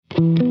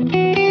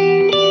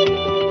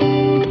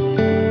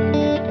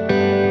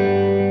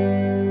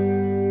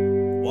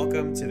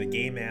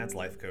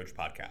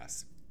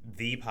Podcast,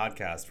 the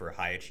podcast for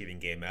high achieving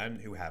gay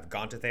men who have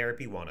gone to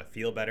therapy, want to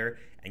feel better,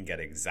 and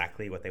get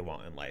exactly what they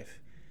want in life.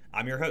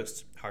 I'm your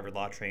host, Harvard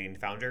Law trained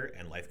founder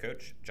and life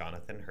coach,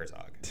 Jonathan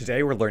Herzog.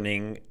 Today we're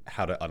learning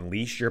how to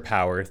unleash your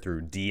power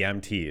through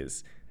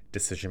DMTs,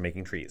 decision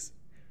making trees.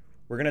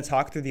 We're going to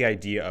talk through the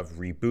idea of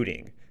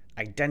rebooting,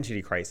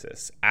 identity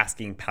crisis,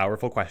 asking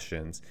powerful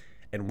questions,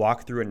 and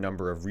walk through a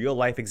number of real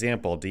life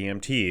example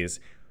DMTs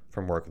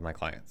from work with my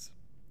clients.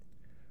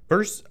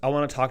 First, I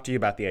want to talk to you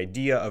about the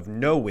idea of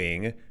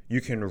knowing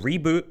you can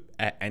reboot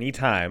at any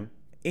time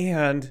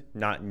and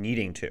not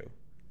needing to.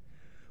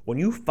 When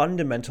you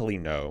fundamentally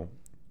know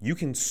you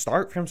can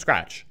start from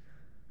scratch,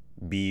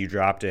 be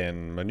dropped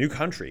in a new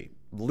country,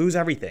 lose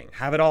everything,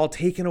 have it all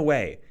taken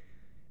away,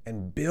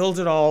 and build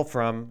it all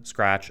from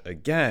scratch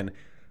again,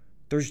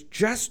 there's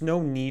just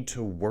no need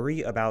to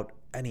worry about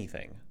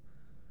anything.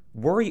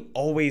 Worry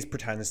always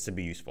pretends to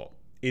be useful.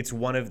 It's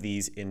one of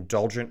these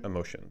indulgent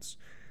emotions,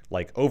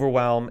 like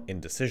overwhelm,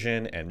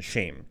 indecision, and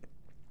shame.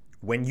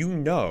 When you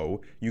know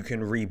you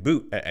can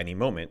reboot at any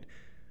moment,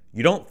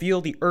 you don't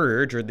feel the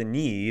urge or the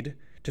need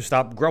to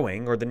stop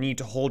growing or the need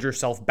to hold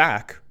yourself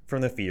back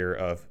from the fear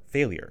of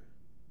failure.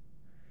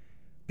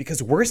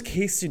 Because worst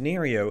case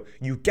scenario,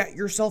 you get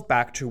yourself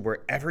back to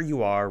wherever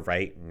you are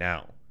right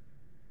now.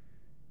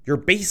 Your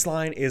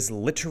baseline is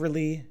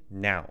literally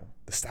now,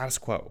 the status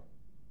quo.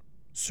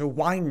 So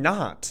why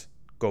not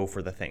go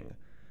for the thing?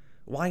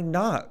 Why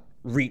not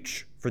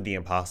reach for the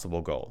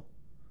impossible goal?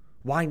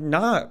 Why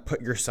not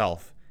put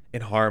yourself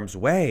in harm's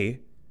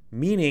way,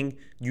 meaning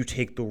you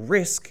take the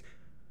risk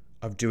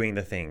of doing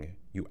the thing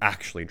you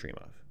actually dream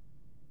of?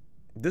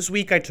 This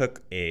week I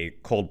took a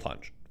cold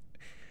plunge.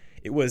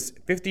 It was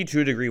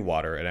 52-degree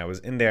water and I was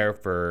in there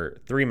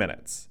for 3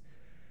 minutes.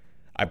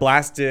 I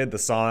blasted the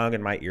song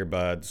in my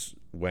earbuds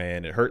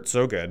when it hurt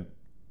so good,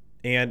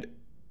 and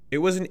it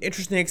was an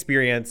interesting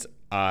experience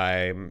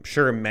I'm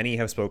sure many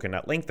have spoken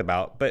at length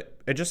about, but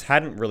it just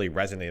hadn't really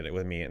resonated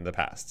with me in the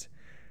past.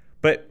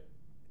 But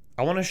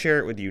I want to share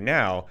it with you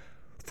now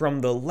from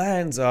the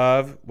lens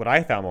of what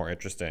I found more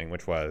interesting,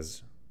 which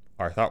was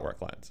our thought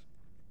work lens.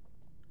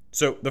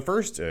 So the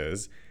first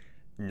is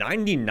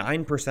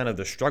 99% of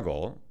the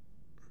struggle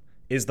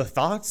is the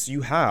thoughts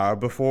you have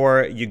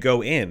before you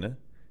go in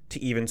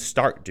to even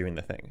start doing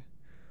the thing.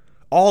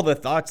 All the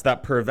thoughts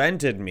that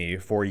prevented me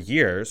for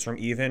years from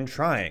even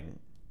trying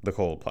the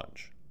cold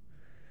plunge.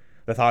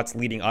 The thoughts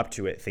leading up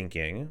to it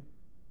thinking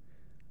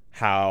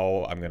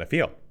how I'm going to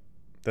feel.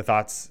 The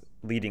thoughts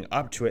leading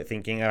up to it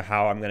thinking of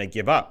how I'm going to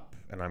give up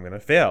and I'm going to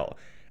fail.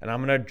 And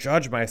I'm going to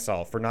judge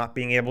myself for not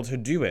being able to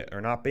do it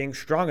or not being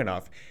strong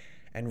enough.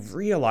 And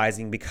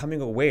realizing,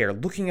 becoming aware,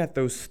 looking at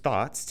those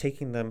thoughts,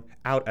 taking them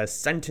out as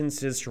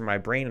sentences from my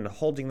brain and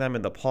holding them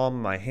in the palm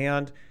of my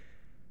hand,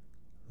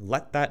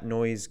 let that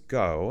noise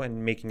go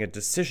and making a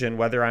decision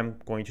whether I'm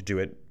going to do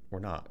it or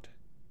not.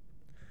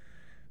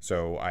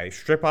 So I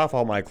strip off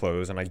all my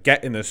clothes and I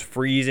get in this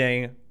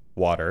freezing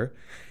water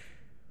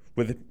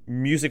with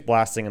music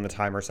blasting and the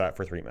timer set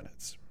for 3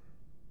 minutes.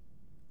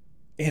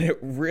 And it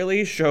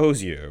really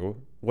shows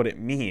you what it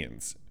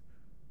means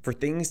for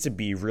things to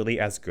be really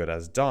as good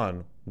as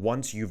done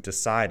once you've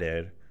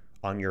decided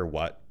on your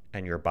what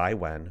and your by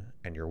when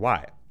and your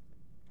why.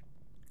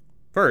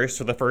 First,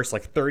 for the first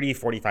 30,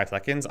 45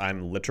 seconds,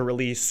 I'm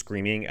literally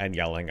screaming and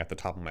yelling at the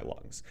top of my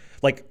lungs.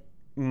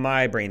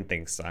 My brain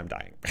thinks I'm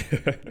dying.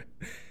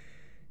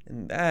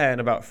 And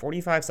then about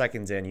 45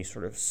 seconds in, you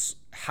sort of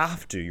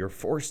you're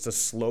forced to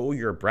slow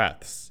your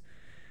breaths.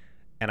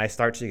 And I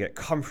start to get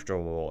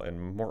comfortable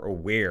and more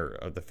aware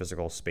of the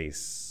physical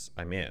space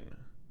I'm in.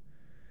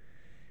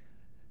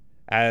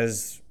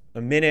 As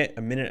a minute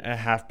and a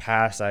half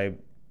pass, I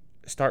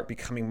start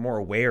becoming more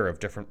aware of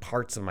different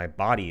parts of my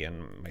body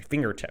and my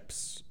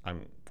fingertips.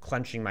 I'm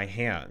clenching my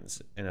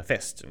hands in a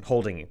fist and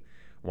holding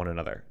one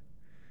another.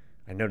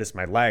 I notice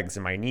my legs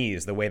and my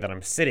knees, the way that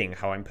I'm sitting,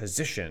 how I'm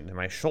positioned, and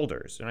my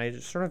shoulders, and I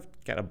just sort of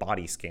get a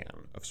body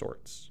scan of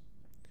sorts.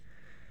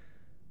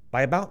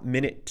 By about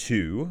minute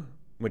 2,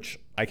 which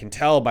I can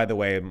tell by the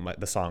way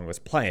the song was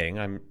playing,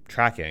 I'm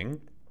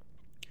tracking,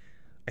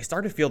 I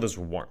start to feel this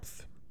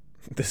warmth,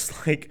 this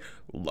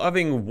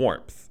loving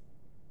warmth.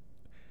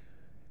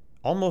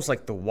 Almost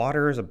like the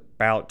water is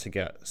about to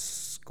get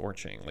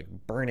scorching,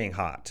 burning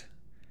hot.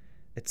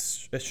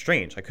 It's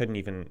strange. I couldn't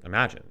even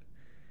imagine.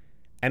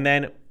 And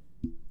then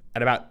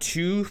at about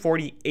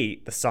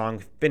 2:48, the song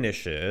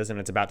finishes and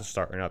it's about to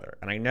start another.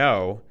 And I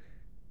know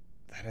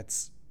that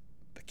it's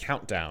the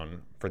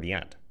countdown for the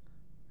end.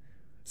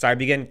 So I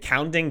begin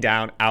counting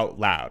down out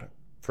loud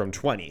from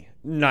 20,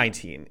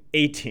 19,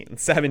 18,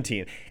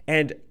 17.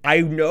 And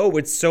I know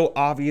it's so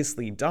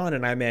obviously done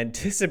and I'm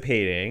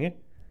anticipating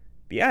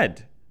the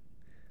end.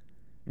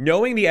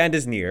 Knowing the end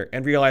is near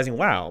and realizing,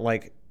 wow,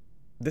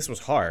 this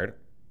was hard.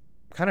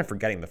 Kind of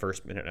forgetting the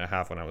first minute and a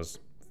half when I was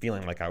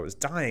feeling like I was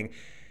dying.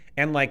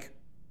 And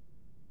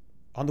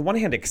on the one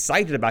hand,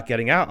 excited about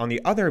getting out. On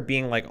the other,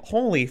 being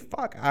holy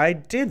fuck, I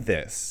did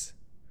this.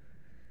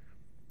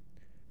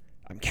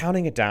 I'm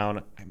counting it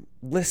down. I'm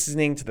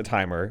listening to the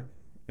timer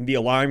and the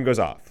alarm goes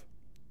off.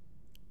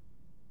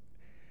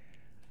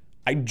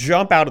 I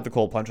jump out of the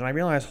cold plunge and I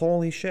realize,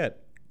 holy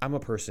shit, I'm a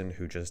person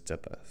who just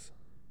did this.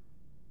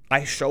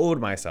 I showed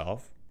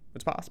myself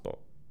it's possible.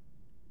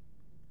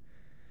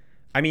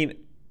 I mean,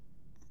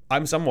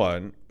 I'm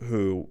someone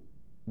who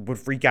would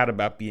freak out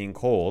about being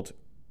cold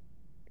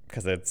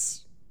because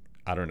it's,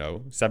 I don't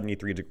know,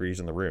 73 degrees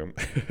in the room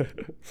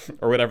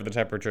or whatever the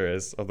temperature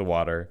is of the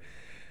water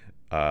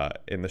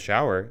in the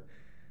shower.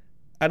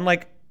 And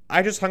like,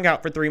 I just hung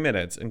out for 3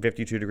 minutes in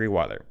 52-degree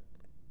water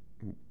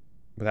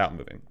without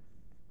moving.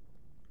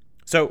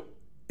 So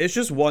it's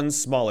just one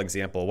small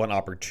example, one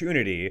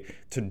opportunity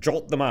to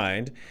jolt the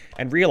mind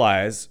and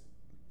realize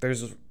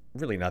there's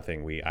really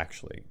nothing we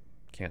actually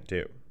can't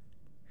do.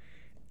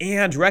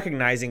 And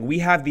recognizing we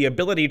have the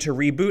ability to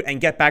reboot and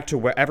get back to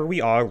wherever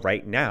we are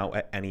right now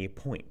at any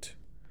point.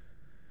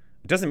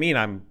 It doesn't mean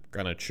I'm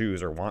going to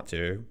choose or want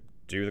to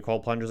do the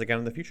cold plunges again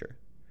in the future.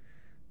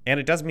 And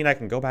it doesn't mean I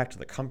can go back to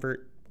the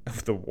comfort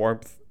of the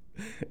warmth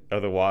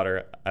of the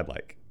water I'd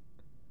like.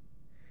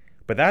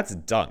 But that's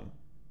done.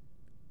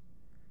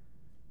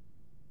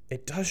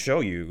 It does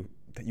show you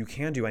that you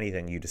can do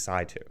anything you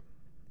decide to.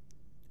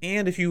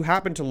 And if you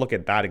happen to look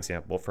at that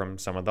example from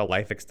some of the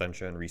life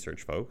extension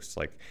research folks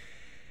like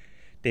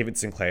David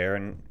Sinclair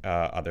and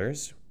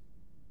others,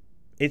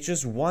 it's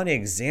just one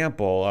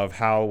example of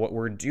how what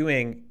we're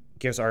doing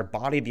gives our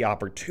body the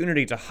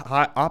opportunity to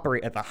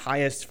operate at the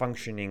highest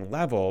functioning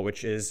level,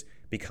 which is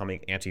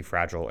becoming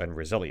anti-fragile and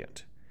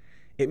resilient.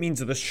 It means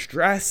that the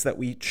stress that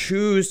we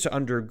choose to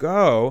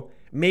undergo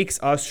makes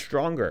us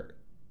stronger.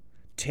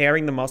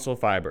 Tearing the muscle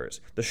fibers,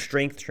 the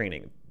strength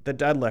training, the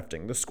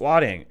deadlifting, the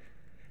squatting,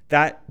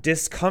 that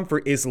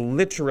discomfort is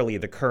literally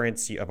the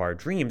currency of our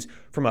dreams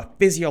from a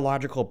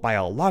physiological,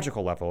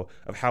 biological level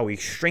of how we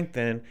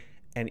strengthen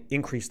and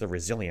increase the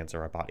resilience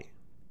of our body.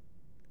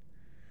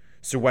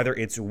 So whether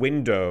it's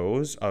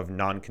windows of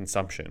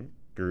non-consumption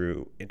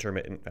through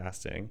intermittent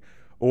fasting,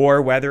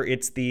 or whether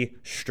it's the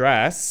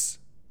stress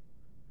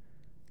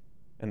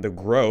and the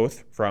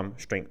growth from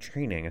strength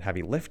training and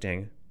heavy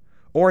lifting,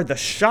 or the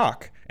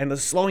shock and the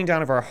slowing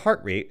down of our heart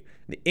rate,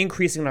 the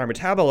increasing in our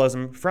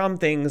metabolism from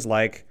things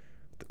like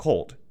the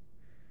cold.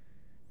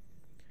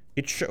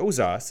 It shows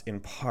us, in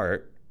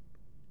part,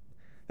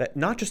 that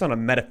not just on a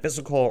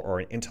metaphysical or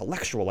an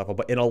intellectual level,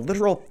 but in a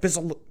literal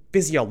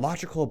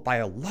physiological,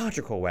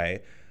 biological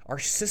way, our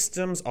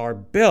systems are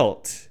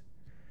built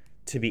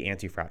to be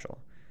anti-fragile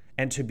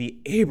and to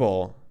be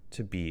able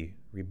to be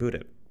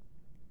rebooted.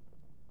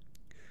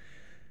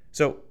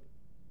 So,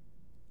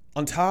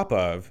 on top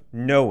of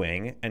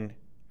knowing and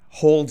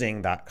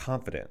holding that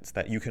confidence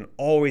that you can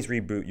always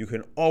reboot, you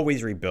can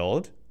always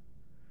rebuild,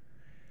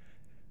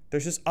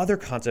 there's this other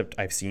concept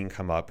I've seen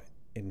come up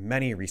in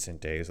many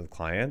recent days with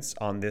clients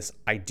on this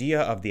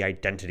idea of the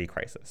identity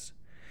crisis.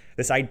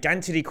 This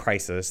identity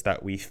crisis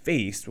that we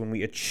face when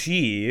we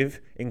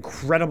achieve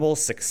incredible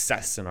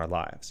success in our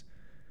lives.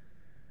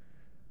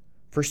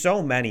 For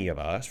so many of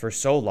us, for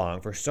so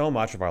long, for so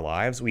much of our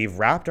lives, we've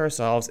wrapped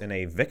ourselves in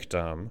a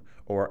victim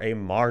or a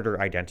martyr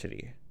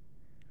identity,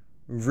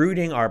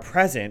 rooting our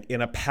present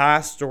in a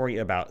past story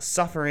about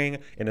suffering,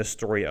 in a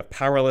story of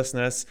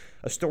powerlessness,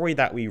 a story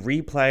that we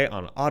replay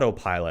on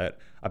autopilot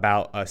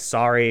about a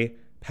sorry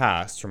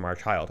past from our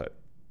childhood,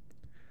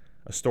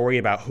 a story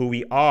about who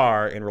we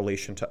are in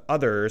relation to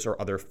others or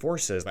other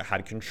forces that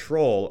had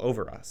control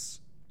over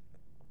us.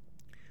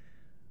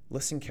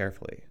 Listen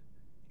carefully.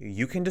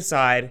 You can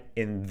decide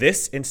in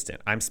this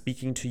instant, I'm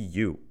speaking to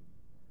you,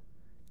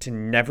 to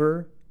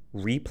never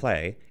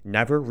replay,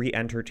 never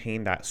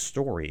re-entertain that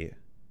story,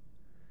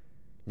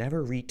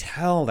 never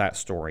retell that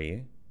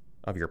story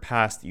of your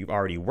past that you've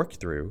already worked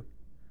through,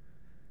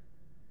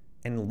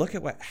 and look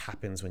at what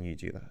happens when you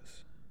do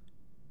this.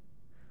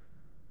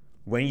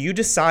 When you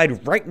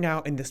decide right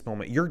now in this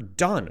moment, you're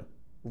done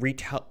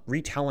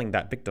retelling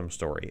that victim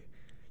story.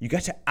 You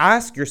get to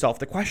ask yourself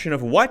the question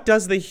of what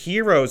does the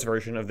hero's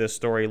version of this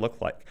story look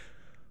like?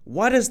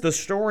 What is the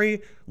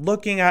story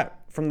looking at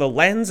from the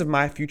lens of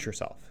my future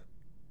self?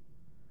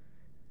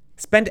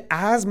 Spend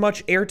as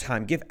much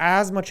airtime, give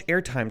as much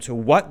airtime to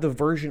what the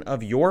version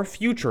of your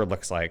future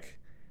looks like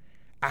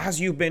as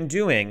you've been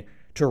doing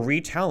to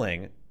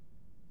retelling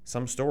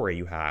some story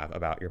you have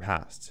about your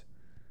past.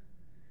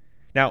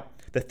 Now,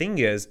 the thing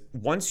is,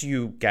 once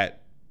you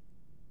get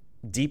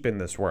deep in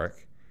this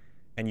work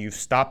and you've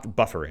stopped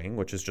buffering,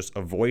 which is just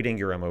avoiding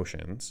your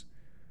emotions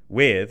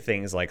with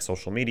things like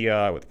social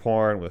media, with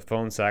porn, with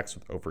phone sex,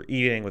 with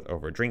overeating, with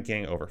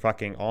overdrinking,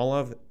 overfucking, all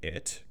of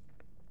it,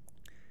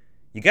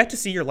 you get to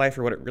see your life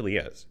for what it really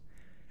is.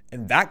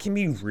 And that can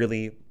be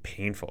really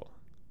painful.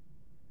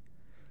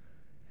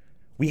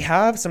 We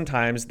have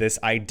sometimes this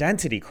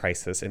identity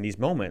crisis in these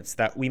moments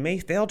that we may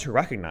fail to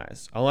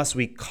recognize unless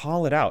we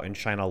call it out and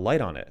shine a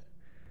light on it.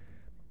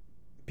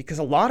 Because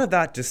a lot of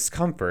that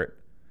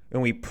discomfort,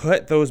 when we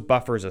put those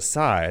buffers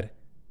aside,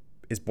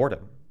 is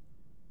boredom.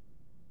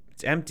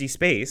 It's empty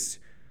space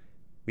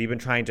we've been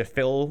trying to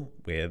fill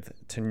with,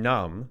 to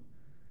numb,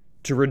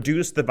 to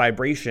reduce the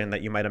vibration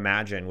that you might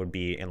imagine would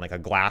be in like a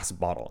glass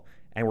bottle.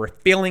 And we're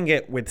filling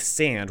it with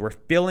sand. We're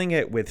filling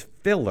it with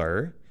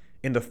filler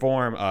in the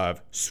form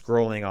of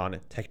scrolling on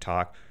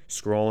TikTok,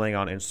 scrolling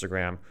on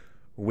Instagram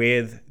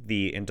with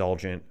the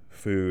indulgent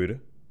food,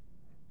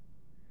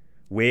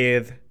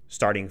 with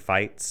starting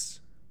fights,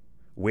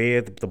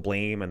 with the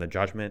blame and the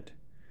judgment,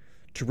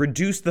 to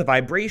reduce the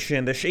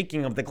vibration, the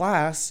shaking of the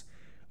glass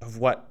of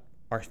what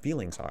our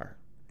feelings are,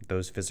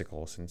 those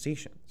physical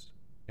sensations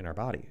in our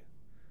body.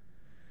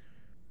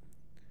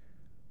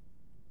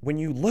 When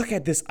you look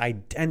at this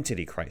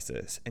identity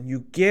crisis and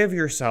you give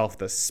yourself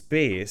the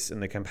space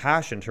and the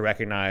compassion to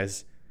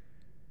recognize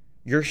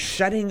you're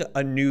shedding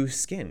a new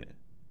skin,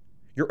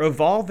 you're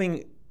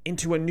evolving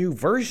into a new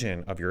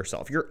version of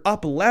yourself, you're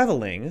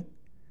up-leveling.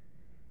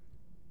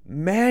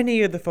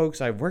 Many of the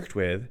folks I've worked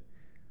with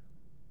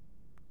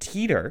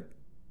teeter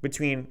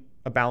between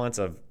a balance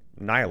of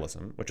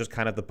nihilism, which is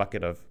kind of the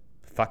bucket of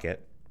fuck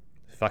it,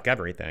 fuck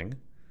everything.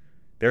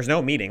 There's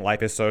no meaning.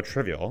 Life is so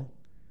trivial.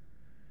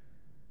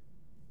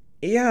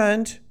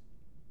 And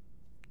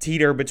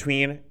teeter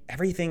between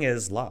everything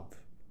is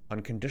love,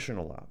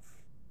 unconditional love,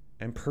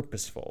 and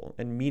purposeful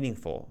and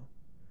meaningful.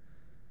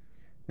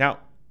 Now,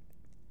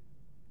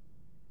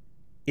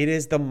 it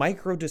is the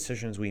micro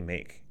decisions we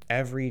make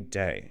every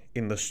day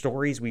in the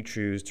stories we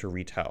choose to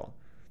retell,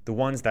 the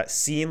ones that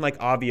seem like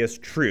obvious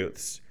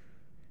truths,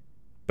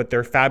 but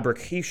they're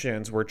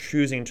fabrications we're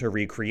choosing to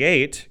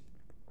recreate.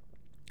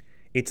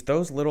 It's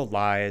those little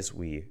lies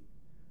we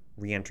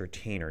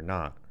re-entertain or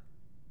not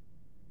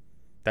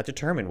that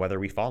determine whether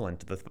we fall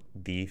into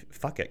the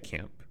fuck it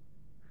camp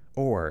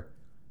or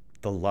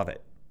the love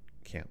it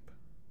camp.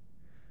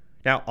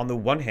 Now, on the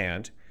one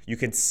hand, you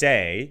could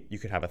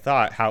have a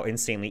thought how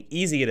insanely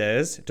easy it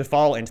is to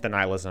fall into the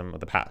nihilism of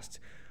the past.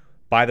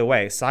 By the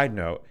way, side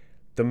note,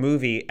 the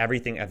movie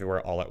Everything Everywhere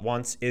All at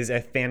Once is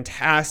a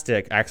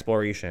fantastic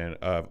exploration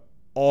of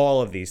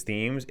all of these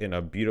themes in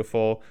a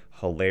beautiful,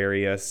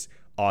 hilarious,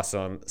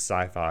 awesome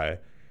sci-fi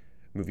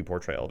movie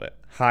portrayal of it.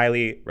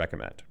 Highly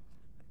recommend.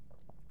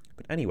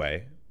 But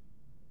anyway,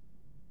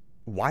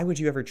 why would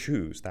you ever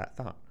choose that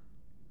thought?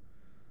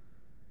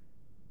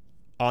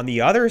 On the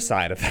other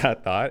side of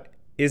that thought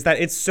is that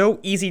it's so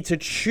easy to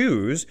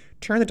choose,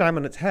 turn the dime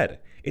on its head.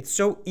 It's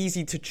so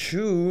easy to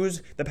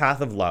choose the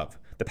path of love,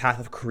 the path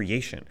of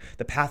creation,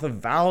 the path of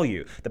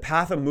value, the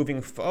path of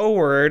moving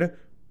forward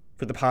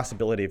for the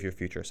possibility of your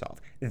future self.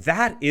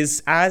 That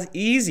is as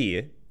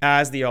easy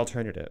as the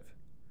alternative.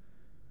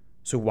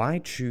 So why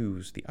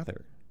choose the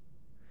other?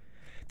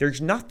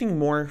 There's nothing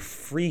more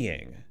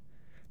freeing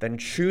than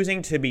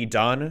choosing to be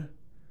done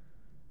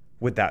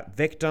with that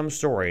victim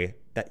story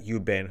that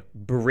you've been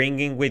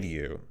bringing with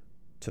you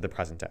to the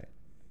present day.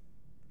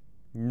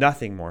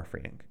 Nothing more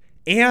freeing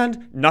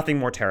and nothing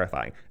more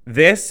terrifying.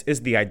 This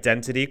is the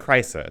identity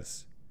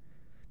crisis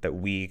that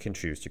we can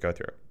choose to go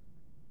through.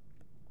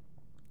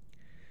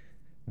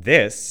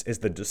 This is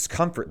the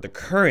discomfort, the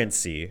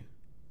currency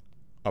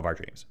of our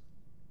dreams.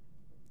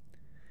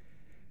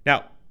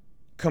 Now,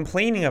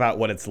 complaining about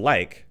what it's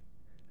like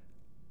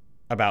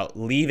about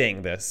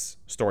leaving this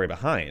story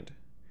behind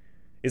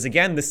is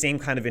again the same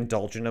kind of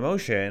indulgent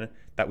emotion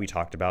that we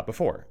talked about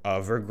before,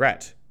 of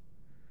regret.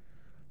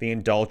 The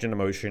indulgent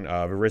emotion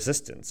of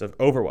resistance, of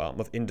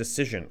overwhelm, of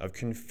indecision, of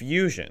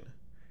confusion.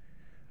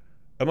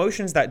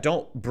 Emotions that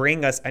don't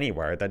bring us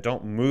anywhere, that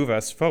don't move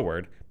us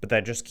forward, but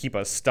that just keep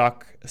us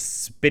stuck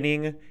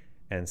spinning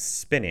and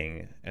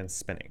spinning and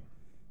spinning.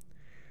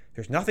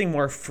 There's nothing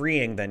more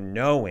freeing than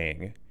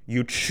knowing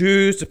you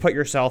choose to put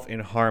yourself in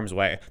harm's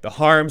way, the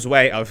harm's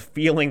way of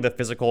feeling the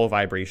physical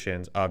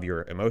vibrations of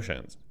your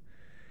emotions.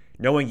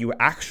 Knowing you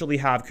actually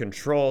have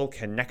control,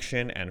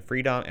 connection, and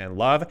freedom and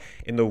love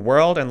in the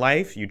world and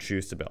life you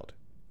choose to build.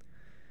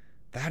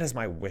 That is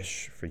my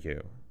wish for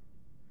you.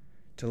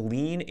 To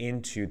lean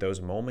into those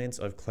moments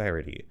of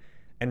clarity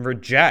and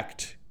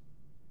reject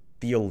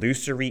the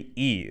illusory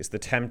ease, the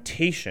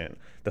temptation,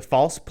 the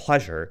false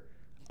pleasure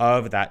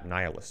of that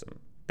nihilism,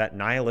 that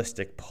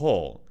nihilistic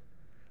pull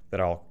that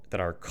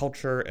our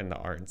culture and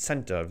our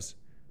incentives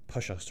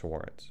push us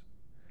towards.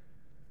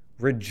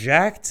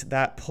 Reject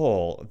that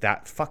pull,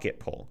 that fuck it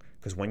pull.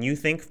 Because when you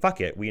think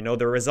fuck it, we know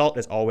the result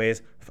is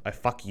always a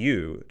fuck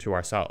you to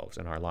ourselves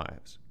and our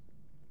lives.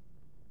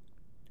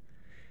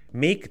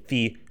 Make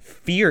the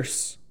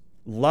fierce,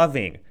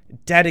 loving,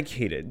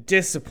 dedicated,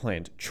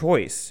 disciplined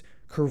choice,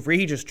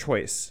 courageous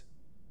choice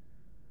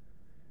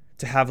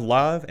to have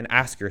love and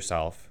ask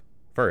yourself,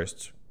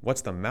 first,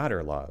 what's the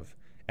matter, love?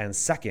 And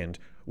second,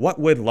 what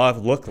would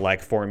love look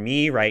like for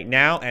me right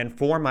now and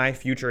for my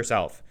future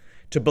self?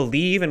 To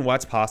believe in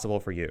what's possible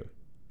for you.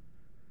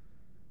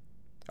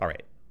 All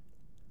right.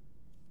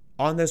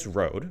 On this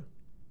road,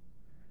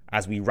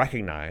 as we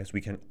recognize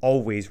we can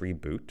always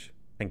reboot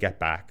and get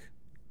back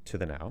to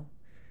the now,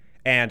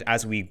 and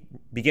as we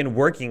begin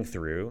working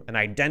through and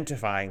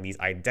identifying these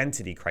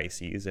identity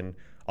crises in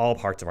all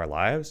parts of our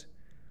lives,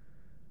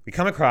 we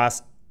come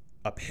across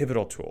a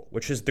pivotal tool,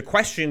 which is the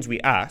questions we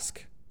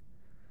ask,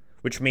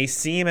 which may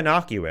seem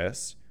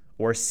innocuous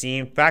or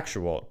seem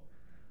factual,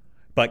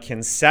 but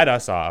can set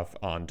us off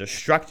on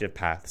destructive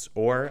paths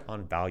or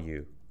on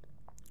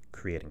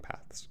value-creating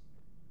paths.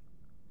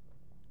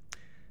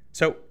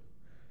 So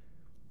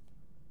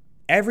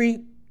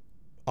every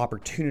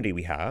opportunity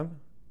we have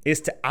is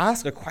to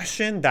ask a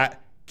question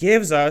that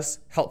gives us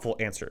helpful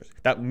answers,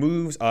 that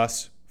moves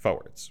us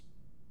forwards,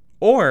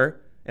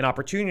 or an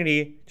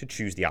opportunity to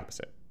choose the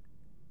opposite.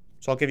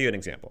 So I'll give you an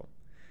example.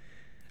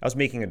 I was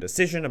making a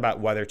decision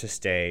about whether to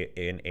stay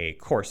in a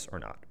course or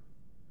not.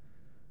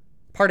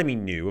 Part of me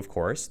knew, of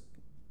course,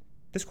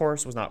 this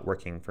course was not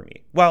working for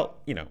me. Well,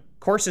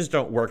 courses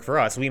don't work for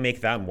us. We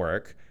make them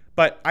work.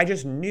 But I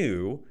just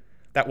knew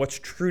that what's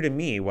true to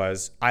me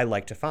was I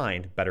like to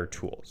find better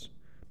tools,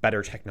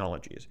 better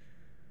technologies,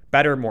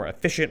 better, more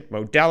efficient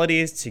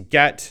modalities to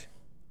get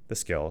the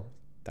skill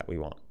that we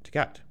want to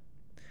get.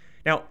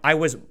 Now, I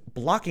was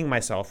blocking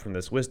myself from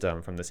this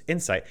wisdom, from this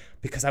insight,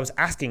 because I was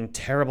asking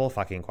terrible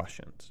fucking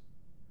questions.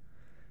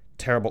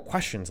 Terrible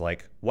questions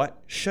like,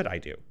 what should I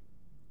do?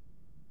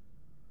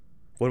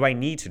 What do I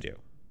need to do?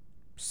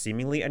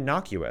 Seemingly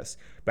innocuous,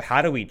 but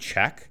how do we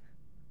check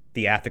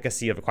the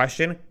efficacy of a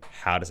question?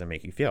 How does it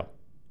make you feel?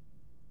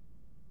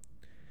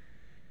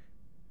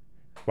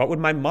 What would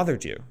my mother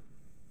do?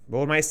 What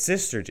would my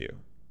sister do?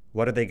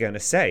 What are they going to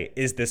say?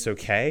 Is this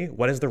okay?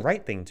 What is the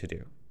right thing to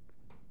do?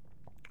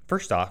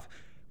 First off,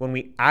 when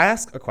we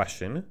ask a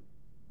question,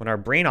 when our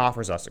brain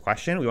offers us a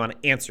question, we want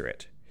to answer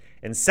it.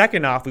 And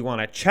second off, we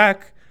want to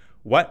check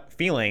what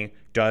feeling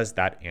does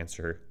that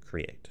answer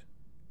create.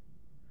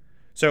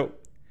 So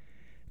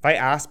if I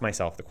ask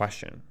myself the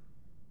question,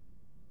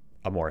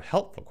 a more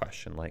helpful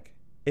question like,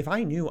 if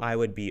I knew I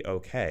would be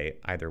okay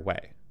either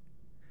way,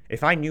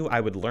 if I knew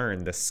I would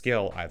learn the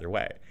skill either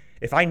way,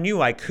 if I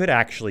knew I could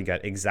actually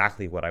get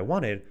exactly what I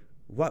wanted,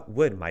 what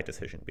would my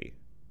decision be?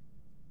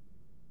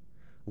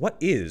 What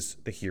is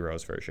the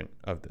hero's version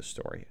of this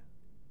story?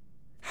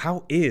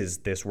 How is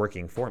this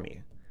working for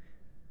me?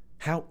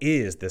 How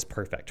is this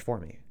perfect for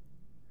me?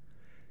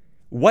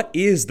 What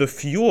is the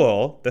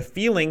fuel, the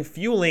feeling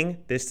fueling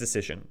this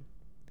decision?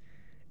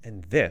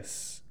 And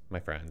this, my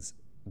friends,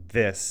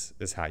 this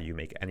is how you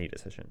make any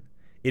decision.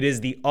 It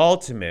is the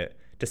ultimate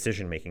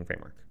decision-making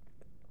framework.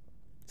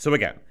 So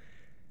again,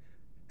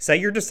 say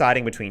you're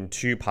deciding between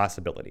two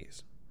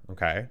possibilities,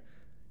 okay?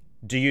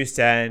 Do you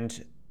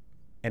send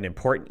an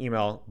important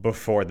email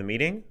before the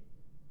meeting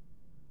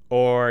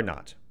or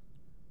not?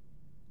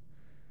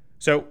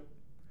 So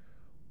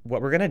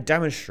what we're going to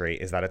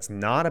demonstrate is that it's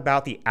not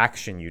about the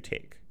action you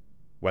take,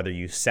 whether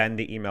you send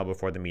the email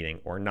before the meeting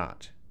or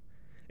not.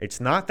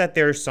 It's not that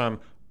there's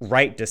some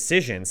right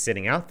decision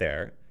sitting out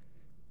there.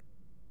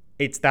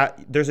 It's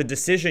that there's a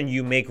decision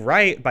you make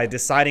right by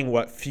deciding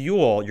what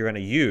fuel you're going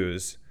to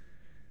use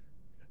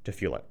to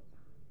fuel it.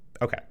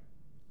 Okay.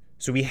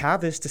 So we have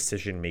this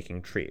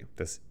decision-making tree,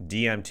 this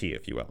DMT,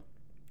 if you will.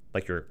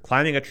 Like you're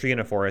climbing a tree in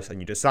a forest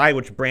and you decide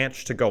which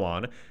branch to go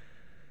on.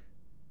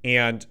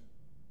 And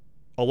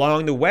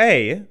along the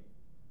way,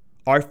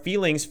 our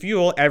feelings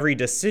fuel every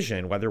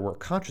decision, whether we're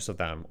conscious of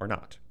them or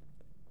not.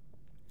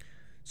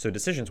 So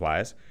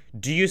decisions-wise,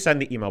 do you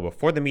send the email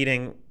before the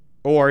meeting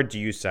or do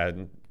you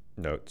send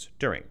notes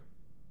during?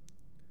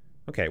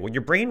 Okay, well,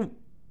 your brain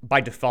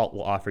by default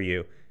will offer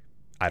you,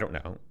 I don't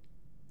know.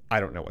 I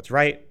don't know what's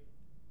right.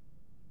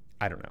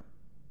 I don't know.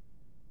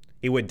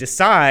 It would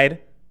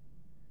decide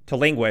to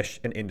languish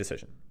in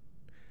indecision.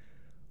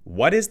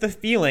 What is the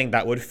feeling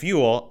that would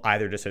fuel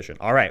either decision?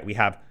 All right, we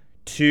have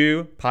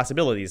two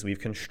possibilities we've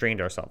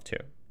constrained ourselves to.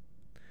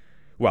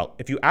 Well,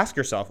 if you ask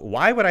yourself,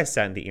 why would I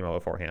send the email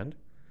beforehand?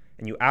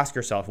 And you ask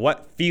yourself,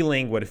 what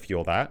feeling would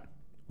fuel that?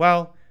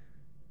 Well,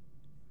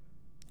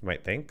 you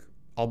might think,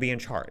 I'll be in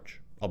charge.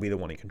 I'll be the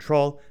one in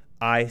control.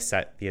 I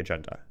set the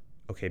agenda.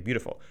 Okay,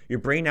 beautiful. Your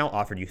brain now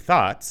offered you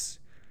thoughts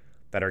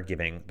that are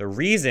giving the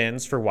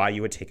reasons for why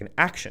you would take an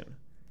action.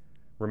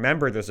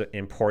 Remember, there's an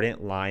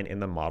important line in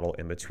the model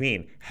in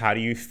between. How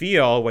do you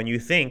feel when you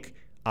think,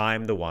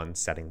 I'm the one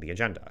setting the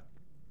agenda?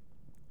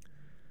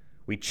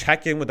 We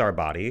check in with our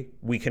body.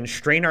 We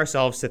constrain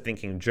ourselves to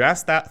thinking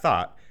just that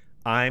thought,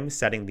 I'm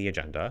setting the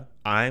agenda.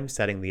 I'm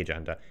setting the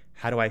agenda.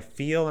 How do I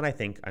feel when I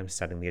think I'm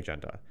setting the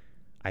agenda?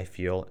 I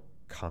feel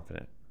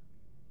confident,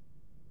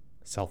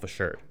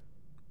 self-assured.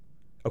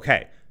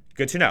 Okay,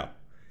 good to know.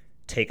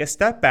 Take a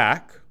step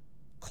back,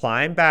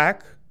 climb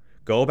back,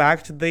 go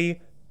back to the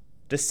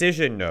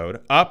decision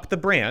node, up the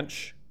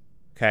branch,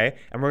 okay?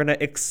 And we're going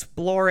to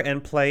explore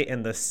and play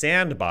in the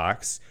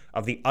sandbox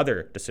of the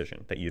other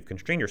decision that you've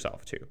constrained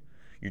yourself to.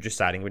 You're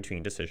deciding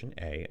between decision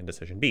A and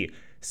decision B.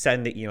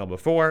 Send the email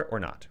before or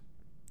not.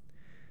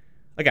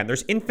 Again,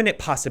 there's infinite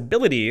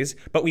possibilities,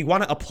 but we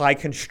want to apply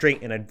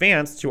constraint in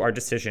advance to our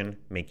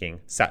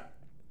decision-making set.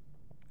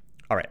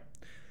 All right,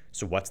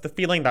 so what's the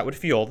feeling that would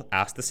fuel?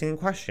 Ask the same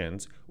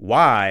questions.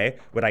 Why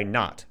would I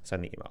not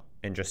send the email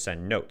and just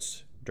send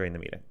notes during the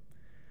meeting?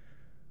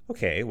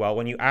 Okay, well,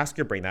 when you ask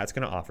your brain that, it's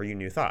going to offer you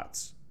new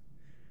thoughts.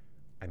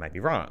 I might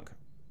be wrong.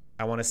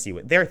 I want to see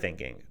what they're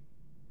thinking.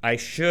 I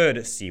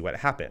should see what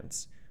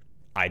happens.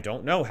 I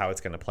don't know how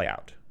it's going to play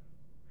out.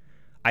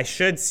 I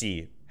should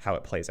see how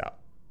it plays out.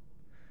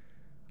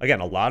 Again,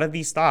 a lot of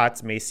these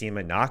thoughts may seem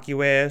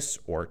innocuous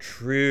or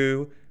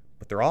true,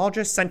 but they're all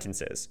just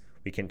sentences.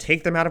 We can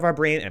take them out of our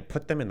brain and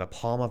put them in the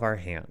palm of our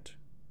hand.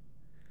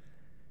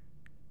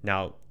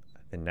 Now,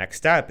 the next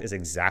step is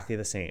exactly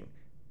the same.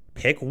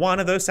 Pick one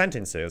of those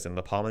sentences in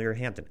the palm of your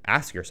hand and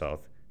ask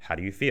yourself, how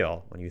do you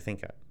feel when you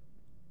think it?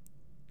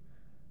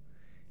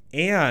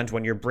 And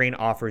when your brain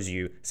offers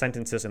you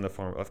sentences in the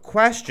form of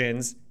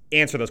questions,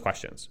 answer those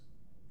questions.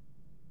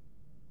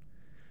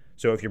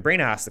 So if your brain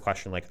asks the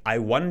question like, I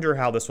wonder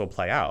how this will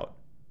play out,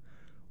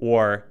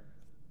 or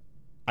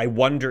I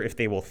wonder if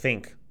they will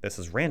think this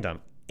is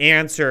random,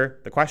 answer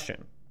the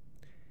question.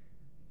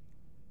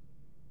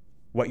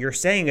 What you're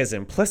saying is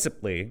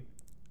implicitly,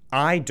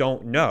 I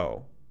don't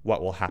know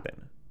what will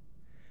happen.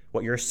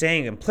 What you're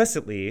saying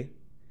implicitly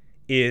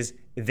is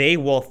they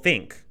will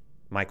think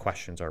my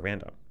questions are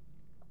random.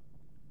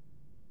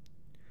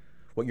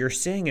 What you're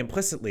saying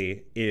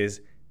implicitly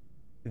is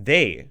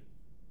they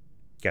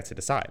get to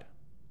decide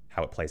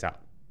how it plays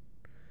out.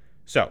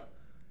 So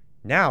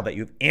now that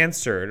you've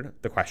answered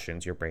the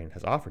questions your brain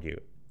has offered you,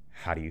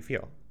 how do you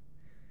feel?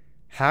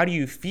 How do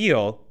you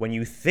feel when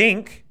you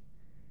think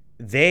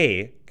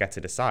they get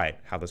to decide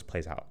how this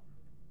plays out?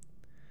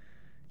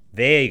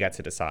 They get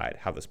to decide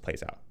how this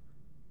plays out.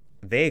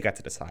 They get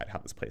to decide how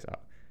this plays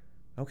out.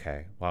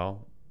 Okay,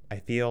 well, I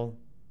feel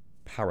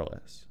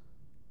powerless.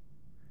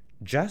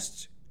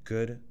 Just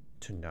good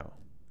to know.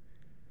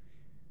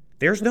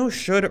 There's no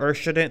should or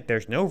shouldn't.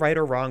 There's no right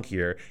or wrong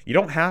here. You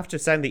don't have to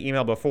send the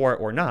email before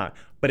or not,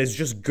 but it's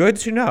just good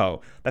to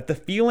know that the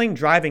feeling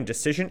driving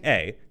decision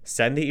A,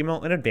 send the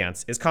email in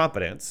advance, is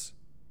confidence.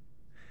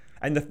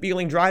 And the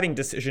feeling driving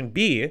decision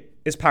B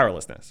is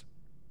powerlessness,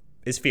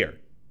 is fear.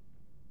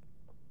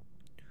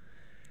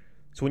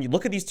 So when you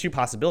look at these two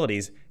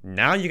possibilities,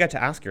 now you get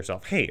to ask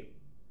yourself, hey,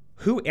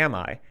 who am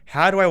I?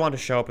 How do I want to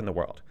show up in the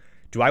world?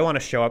 Do I want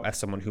to show up as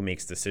someone who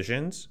makes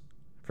decisions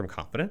from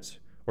confidence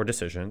or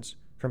decisions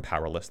from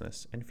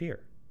powerlessness and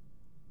fear?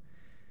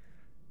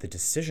 The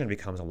decision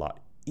becomes a lot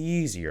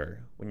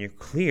easier when you're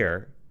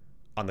clear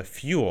on the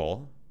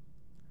fuel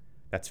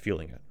that's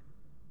fueling it.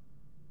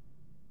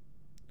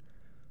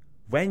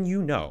 When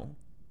you know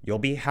you'll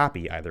be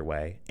happy either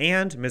way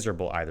and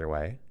miserable either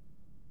way,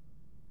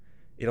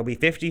 it'll be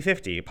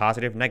 50-50,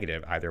 positive,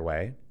 negative either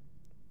way.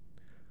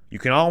 You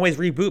can always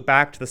reboot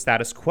back to the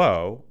status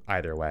quo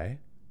either way.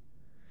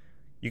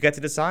 You get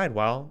to decide,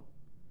 well,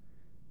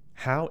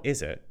 how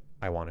is it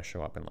I want to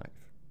show up in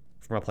life?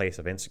 From a place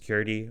of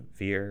insecurity,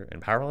 fear,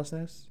 and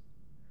powerlessness,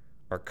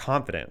 or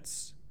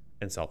confidence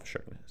and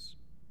self-assuredness?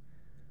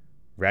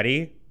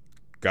 Ready?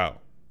 Go.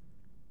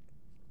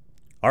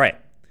 All right.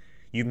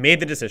 You've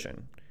made the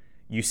decision.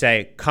 You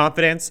say,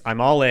 confidence,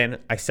 I'm all in.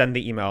 I send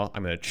the email.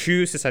 I'm going to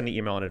choose to send the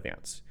email in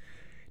advance.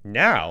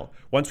 Now,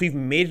 once we've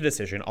made a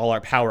decision, all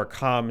our power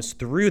comes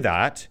through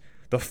that.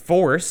 The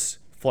force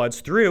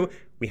floods through.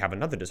 We have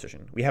another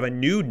decision. We have a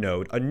new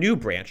node, a new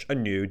branch, a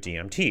new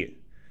DMT.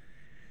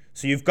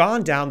 So you've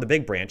gone down the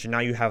big branch, and now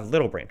you have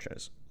little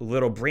branches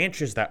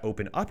that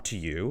open up to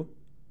you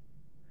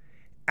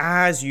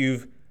as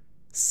you've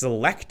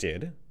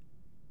selected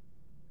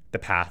the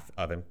path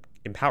of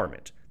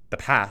empowerment, the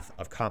path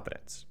of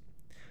confidence.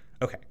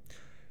 Okay,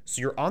 so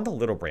you're on the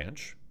little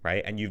branch,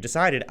 right? And you've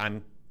decided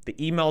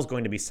the email is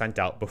going to be sent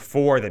out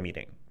before the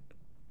meeting,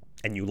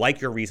 and you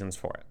like your reasons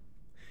for it.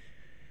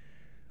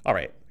 All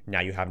right,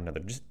 now you have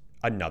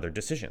another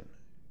decision.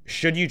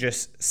 Should you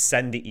just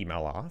send the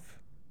email off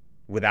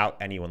without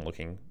anyone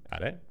looking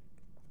at it?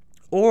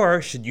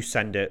 Or should you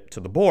send it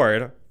to the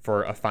board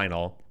for a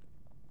final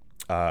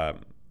sign-off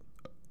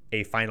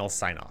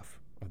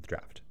of the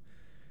draft?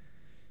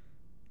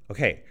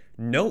 Okay,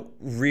 note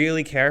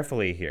really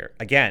carefully here.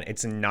 Again,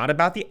 it's not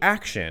about the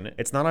action.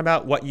 It's not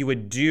about what you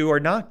would do or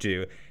not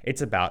do.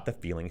 It's about the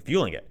feeling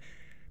fueling it.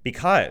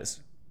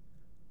 Because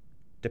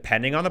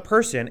depending on the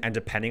person and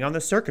depending on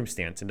the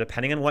circumstance and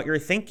depending on what you're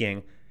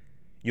thinking,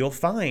 you'll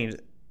find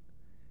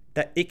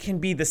that it can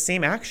be the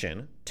same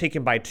action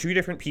taken by two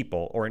different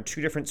people or in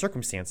two different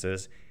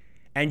circumstances,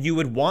 and you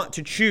would want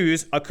to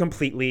choose a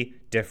completely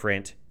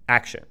different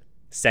action,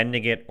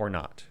 sending it or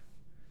not.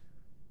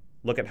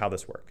 Look at how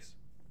this works.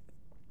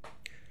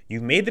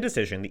 You've made the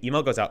decision, the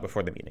email goes out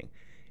before the meeting.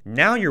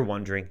 Now you're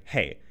wondering,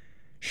 hey,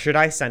 should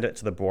I send it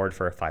to the board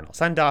for a final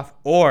send-off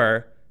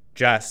or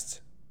just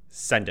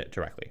send it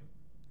directly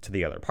to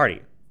the other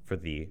party for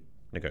the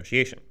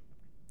negotiation?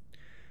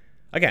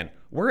 Again,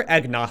 we're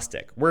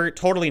agnostic. We're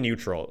totally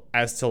neutral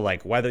as to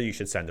whether you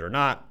should send it or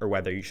not, or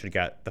whether you should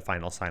get the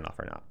final sign-off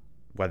or not,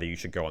 whether you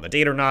should go on the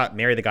date or not,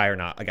 marry the guy or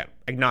not. Again,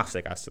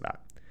 agnostic as to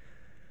that.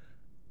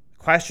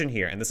 Question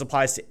here, and this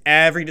applies to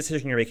every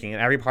decision you're making in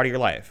every part of your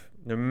life,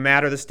 no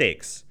matter the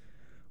stakes.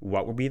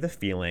 What would be the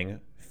feeling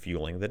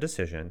fueling the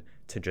decision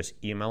to just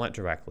email it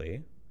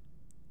directly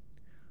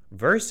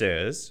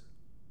versus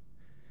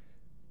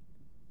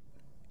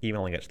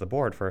emailing it to the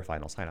board for a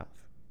final sign-off?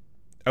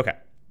 Okay.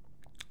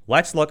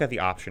 Let's look at the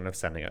option of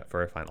sending it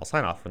for a final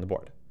sign-off from the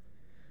board.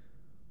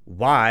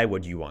 Why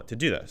would you want to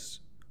do this?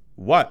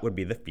 What would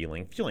be the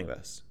feeling fueling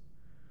this?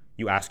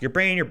 You ask your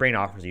brain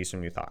offers you some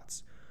new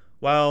thoughts.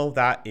 Well,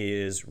 that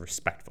is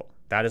respectful.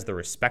 That is the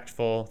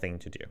respectful thing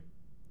to do.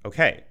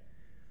 Okay,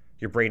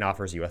 Your brain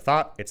offers you a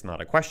thought. It's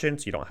not a question,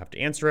 so you don't have to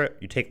answer it.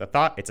 You take the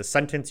thought. It's a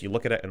sentence. You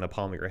look at it in the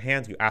palm of your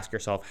hands. You ask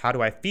yourself, how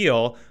do I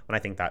feel when I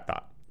think that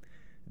thought?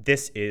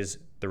 This is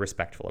the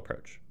respectful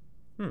approach.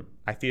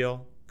 I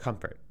feel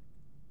comfort.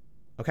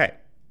 Okay,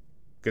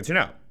 good to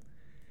know.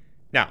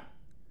 Now,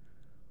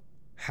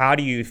 how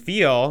do you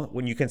feel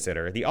when you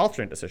consider the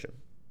alternate decision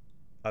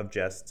of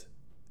just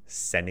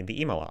sending the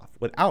email off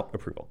without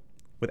approval,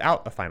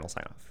 without a final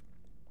sign-off?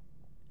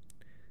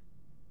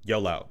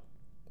 YOLO.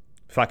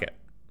 Fuck it.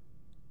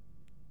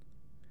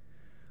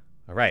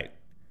 All right.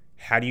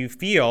 How do you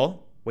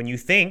feel when you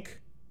think,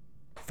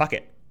 fuck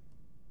it?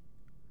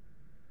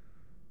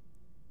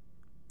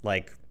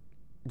 Like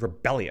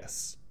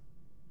rebellious,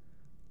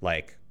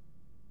 like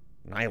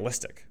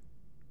nihilistic,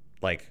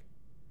 like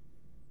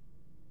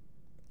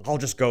I'll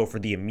just go for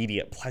the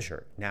immediate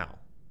pleasure now.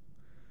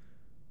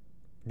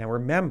 Now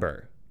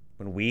remember,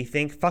 when we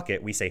think fuck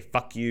it, we say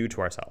fuck you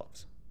to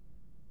ourselves,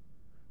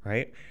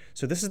 right?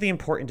 So this is the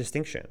important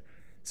distinction.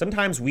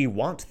 Sometimes we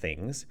want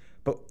things,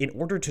 but in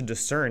order to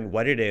discern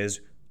what it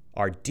is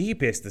our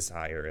deepest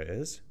desire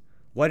is,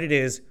 what it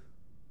is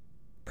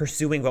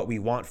pursuing what we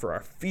want for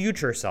our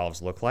future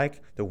selves look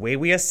like, the way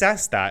we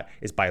assess that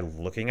is by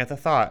looking at the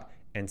thought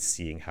and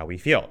seeing how we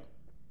feel.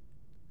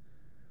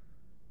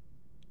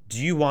 Do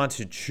you want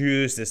to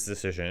choose this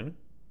decision,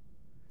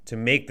 to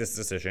make this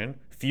decision,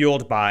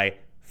 fueled by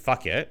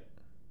fuck it,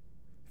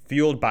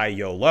 fueled by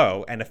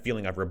YOLO and a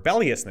feeling of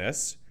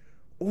rebelliousness,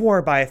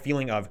 or by a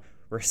feeling of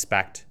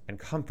respect and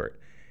comfort?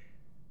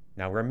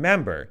 Now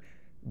remember,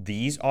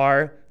 these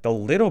are the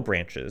little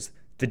branches,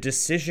 the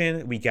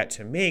decision we get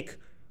to make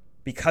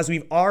because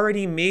we've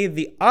already made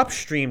the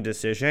upstream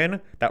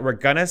decision that we're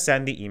going to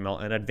send the email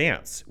in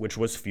advance, which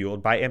was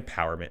fueled by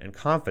empowerment and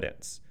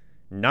confidence,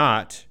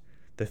 not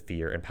the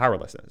fear and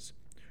powerlessness,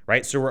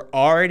 right? So we're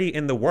already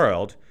in the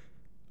world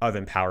of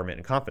empowerment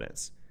and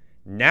confidence.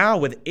 Now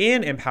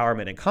within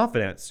empowerment and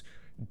confidence,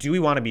 do we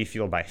want to be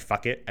fueled by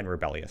fuck it and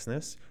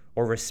rebelliousness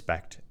or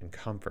respect and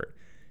comfort?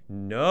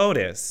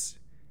 Notice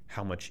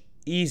how much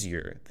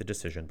easier the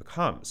decision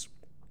becomes.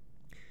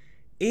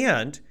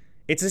 And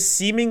it's a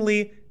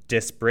seemingly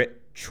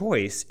disparate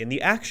choice in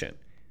the action.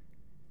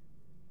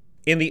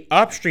 In the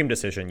upstream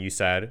decision,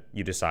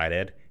 you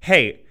decided,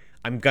 hey,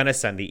 I'm going to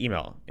send the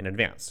email in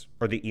advance,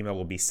 or the email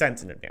will be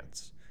sent in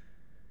advance,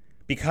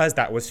 because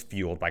that was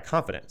fueled by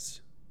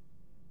confidence.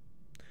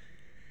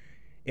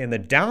 In the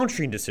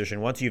downstream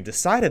decision, once you've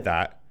decided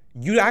that,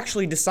 you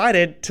actually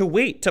decided to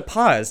wait, to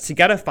pause, to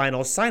get a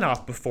final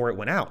sign-off before it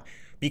went out,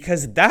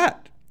 because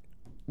that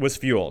was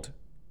fueled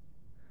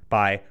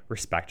by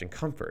respect and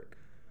comfort.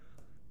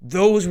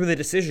 Those were the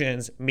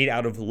decisions made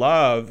out of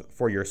love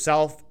for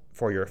yourself,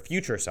 for your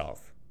future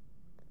self,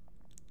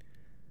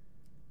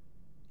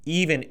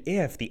 even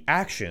if the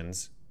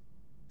actions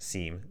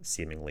seem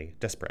seemingly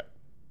disparate.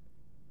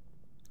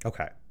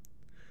 Okay.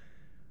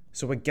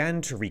 So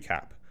again, to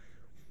recap,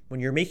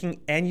 when you're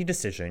making any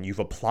decision, you've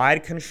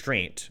applied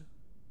constraint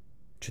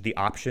to the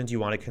options you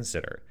want to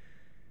consider.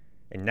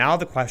 And now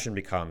the question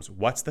becomes,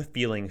 what's the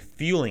feeling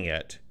fueling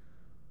it?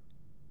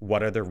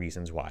 What are the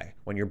reasons why?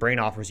 When your brain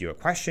offers you a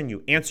question,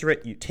 you answer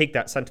it, you take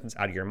that sentence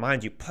out of your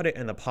mind, you put it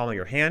in the palm of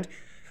your hand,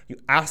 you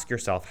ask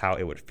yourself how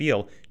it would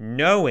feel,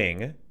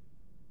 knowing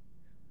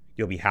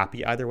you'll be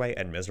happy either way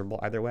and miserable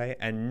either way,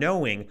 and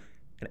knowing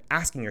and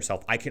asking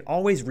yourself, I can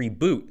always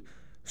reboot.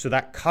 So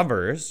that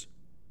covers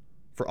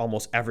for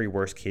almost every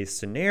worst case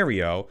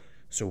scenario.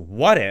 So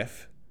what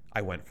if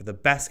I went for the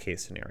best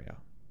case scenario?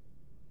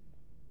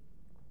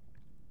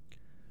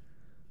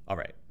 All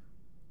right.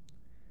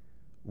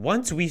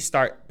 Once we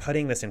start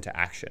putting this into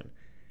action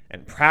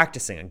and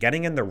practicing and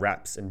getting in the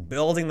reps and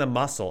building the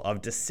muscle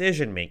of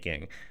decision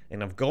making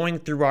and of going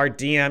through our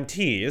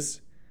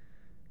DMTs,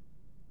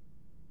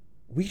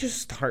 we just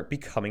start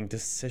becoming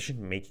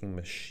decision making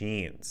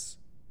machines.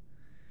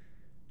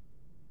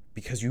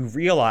 Because you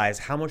realize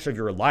how much of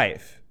your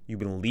life you've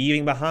been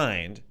leaving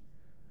behind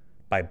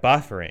by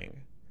buffering,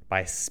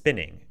 by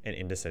spinning in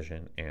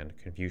indecision and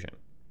confusion.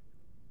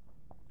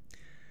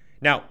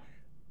 Now,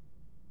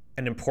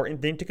 an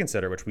important thing to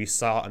consider, which we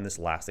saw in this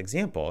last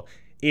example,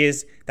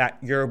 is that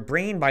your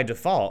brain by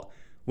default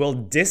will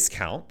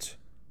discount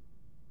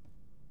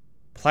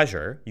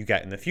pleasure you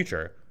get in the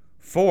future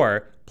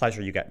for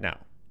pleasure you get now.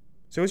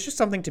 So it's just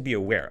something to be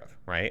aware of,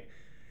 right?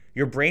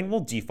 Your brain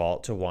will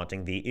default to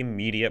wanting the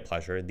immediate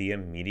pleasure, the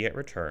immediate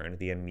return,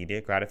 the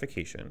immediate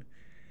gratification.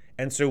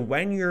 And so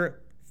when you're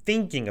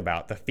thinking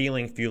about the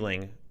feeling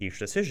fueling each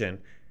decision,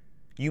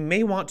 you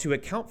may want to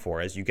account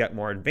for, as you get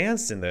more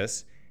advanced in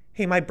this,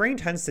 hey, my brain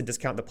tends to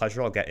discount the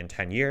pleasure I'll get in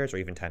 10 years or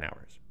even 10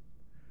 hours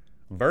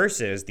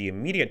versus the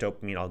immediate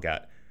dopamine I'll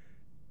get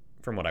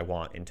from what I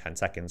want in 10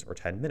 seconds or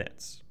 10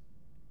 minutes.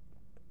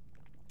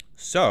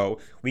 So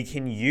we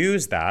can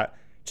use that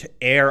to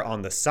err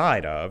on the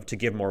side of, to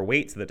give more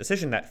weight to the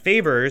decision that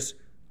favors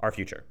our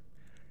future,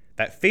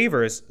 that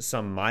favors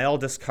some mild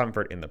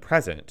discomfort in the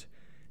present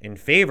in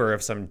favor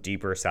of some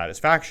deeper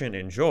satisfaction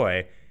and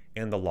joy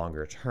in the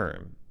longer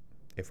term,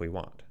 if we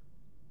want.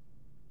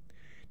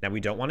 Now, we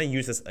don't want to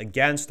use this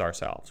against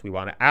ourselves. We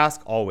want to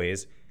ask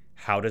always,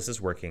 how does this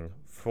working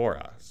for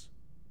us?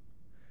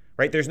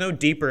 Right? There's no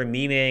deeper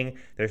meaning,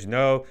 there's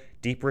no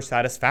deeper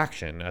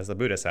satisfaction, as the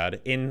Buddha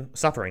said, in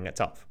suffering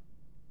itself.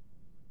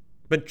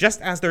 But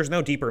just as there's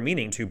no deeper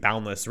meaning to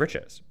boundless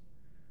riches,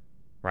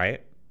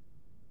 right?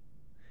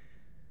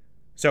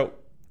 So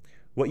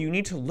what you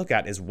need to look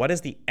at is, what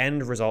is the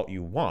end result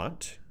you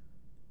want?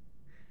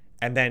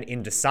 And then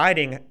in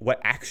deciding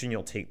what action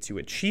you'll take to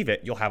achieve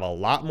it, you'll have a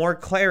lot more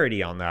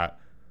clarity on that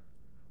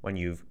when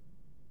you've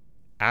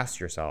asked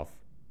yourself,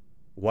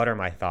 what are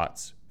my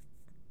thoughts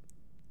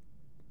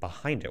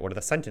behind it? What are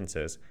the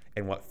sentences,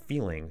 and what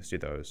feelings do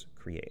those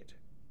create?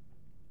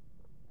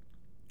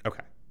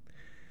 Okay.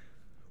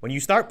 When you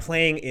start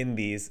playing in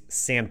these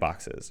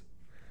sandboxes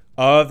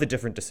of the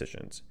different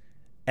decisions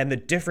and the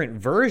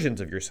different versions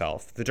of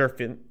yourself, the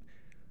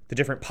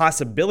different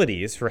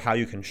possibilities for how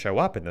you can show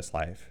up in this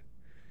life,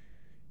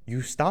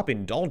 you stop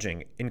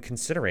indulging in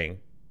considering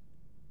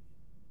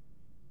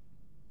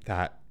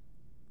that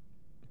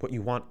what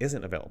you want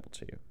isn't available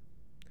to you.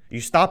 You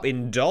stop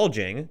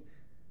indulging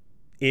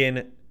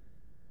in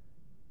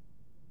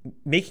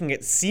making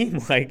it seem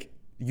like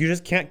you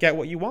just can't get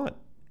what you want.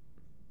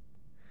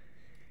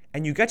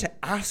 And you get to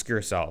ask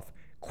yourself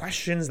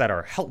questions that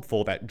are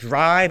helpful, that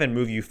drive and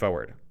move you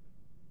forward.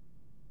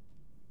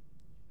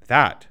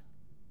 That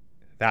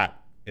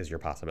is your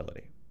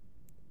possibility.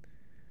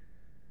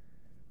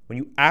 When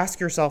you ask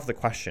yourself the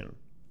question,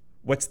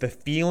 what's the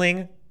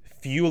feeling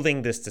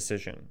fueling this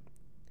decision?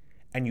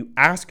 And you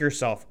ask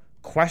yourself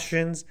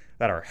questions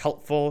that are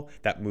helpful,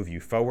 that move you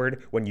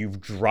forward, when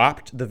you've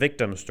dropped the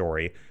victim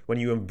story, when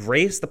you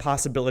embrace the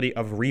possibility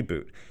of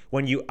reboot,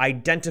 when you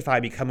identify,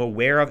 become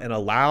aware of, and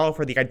allow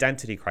for the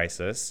identity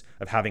crisis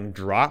of having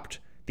dropped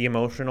the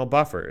emotional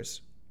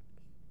buffers,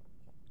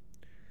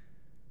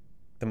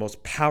 the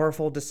most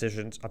powerful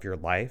decisions of your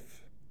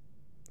life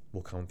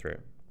will come through.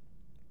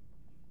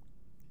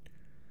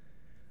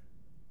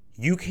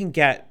 You can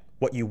get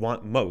what you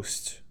want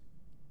most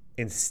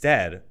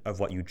instead of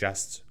what you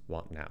just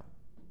want now.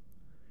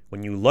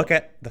 When you look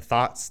at the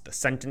thoughts, the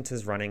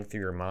sentences running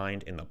through your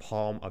mind in the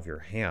palm of your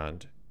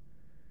hand,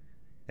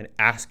 and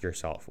ask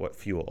yourself what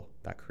fuel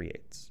that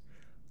creates.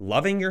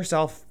 Loving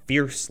yourself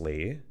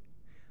fiercely,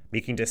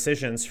 making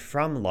decisions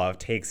from love,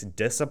 takes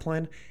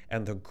discipline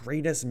and the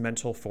greatest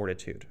mental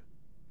fortitude.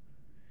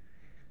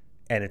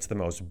 And it's the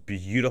most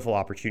beautiful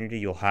opportunity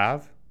you'll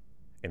have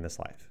in this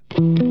life.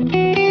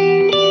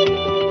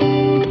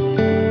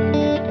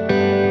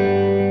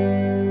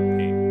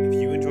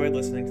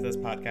 Listening to this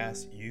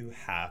podcast, you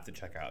have to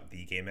check out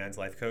the Gay Man's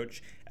Life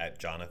Coach at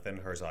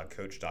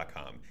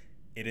jonathanherzogcoach.com.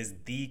 It is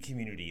the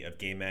community of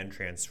gay men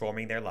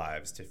transforming their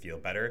lives to feel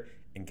better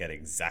and get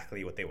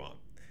exactly what they want.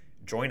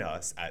 Join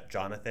us at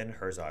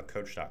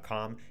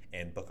jonathanherzogcoach.com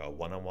and book a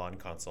one-on-one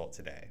consult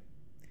today.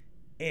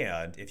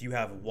 And if you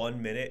have 1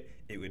 minute,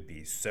 it would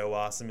be so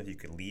awesome if you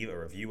could leave a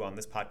review on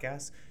this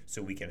podcast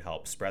so we can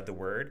help spread the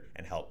word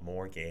and help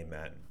more gay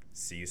men.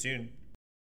 See you soon.